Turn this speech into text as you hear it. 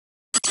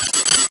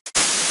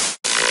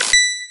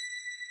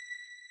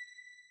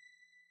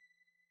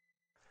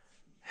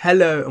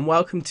Hello and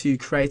welcome to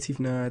Creative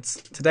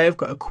Nerds. Today I've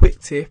got a quick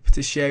tip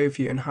to share with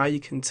you on how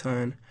you can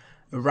turn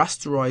a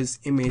rasterized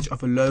image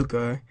of a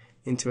logo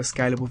into a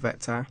scalable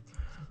vector.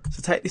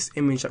 So take this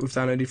image that we've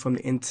downloaded from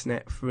the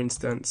internet, for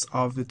instance,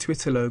 of the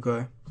Twitter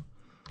logo,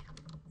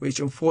 which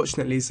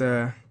unfortunately is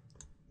a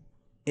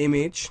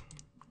image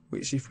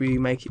which, if we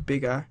make it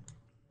bigger,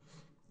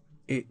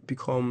 it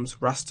becomes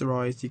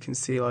rasterized. You can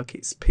see like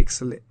it's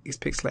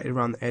pixelated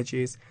around the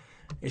edges.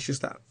 It's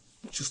just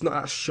not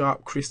that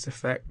sharp, crisp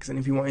effects. And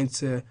if you wanted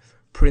to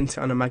print it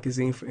on a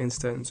magazine, for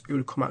instance, it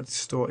would come out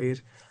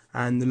distorted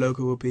and the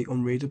logo will be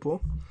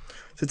unreadable.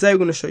 So today we're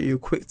going to show you a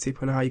quick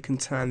tip on how you can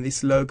turn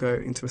this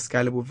logo into a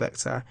scalable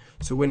vector,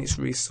 so when it's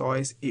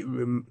resized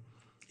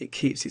it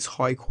keeps its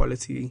high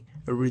quality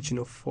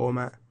original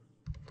format.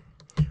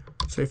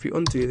 So if you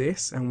undo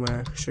this, and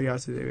we'll show you how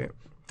to do it,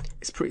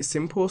 it's pretty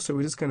simple. So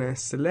we're just going to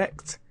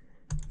select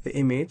the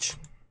image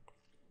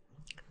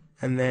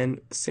and then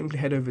simply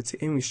head over to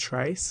image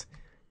trace,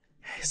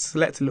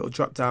 select a little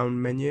drop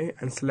down menu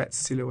and select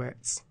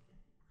silhouettes.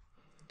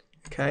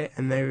 Okay,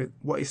 and then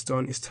what it's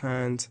done is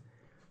turned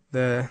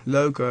the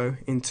logo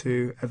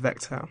into a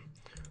vector.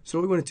 So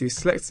what we want to do is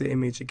select the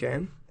image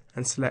again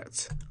and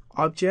select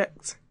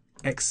object,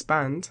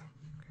 expand,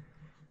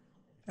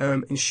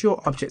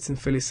 ensure object and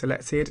fill is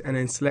selected, and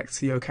then select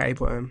the OK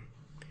button.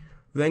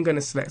 We're then going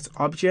to select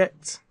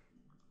object,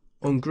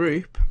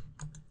 ungroup.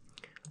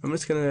 I'm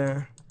just going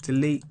to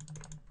delete,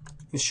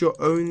 ensure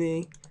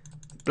only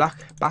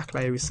black back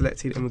layer is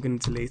selected, and we're going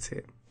to delete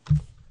it.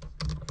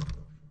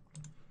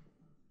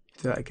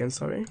 Do that again,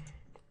 sorry.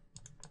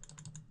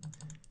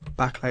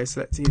 Back layer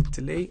selected,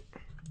 delete.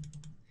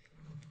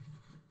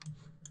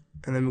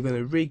 And then we're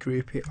going to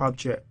regroup it,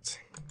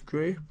 object,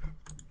 group.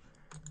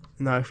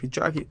 Now if we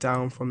drag it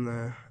down from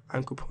the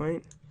anchor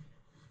point,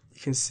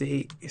 you can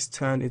see it's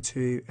turned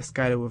into a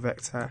scalable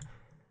vector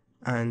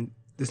and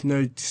there's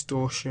no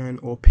distortion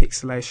or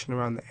pixelation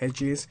around the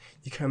edges.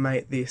 You can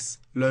make this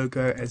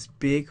logo as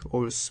big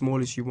or as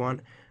small as you want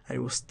and it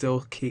will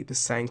still keep the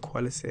same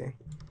quality.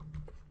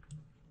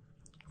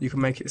 You can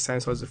make it the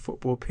same size as a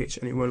football pitch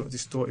and it won't look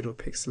distorted or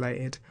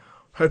pixelated.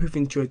 Hope you've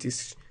enjoyed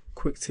this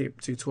quick tip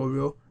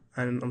tutorial,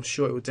 and I'm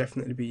sure it will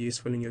definitely be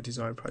useful in your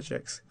design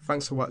projects.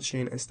 Thanks for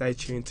watching and stay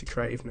tuned to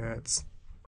Creative Nerds.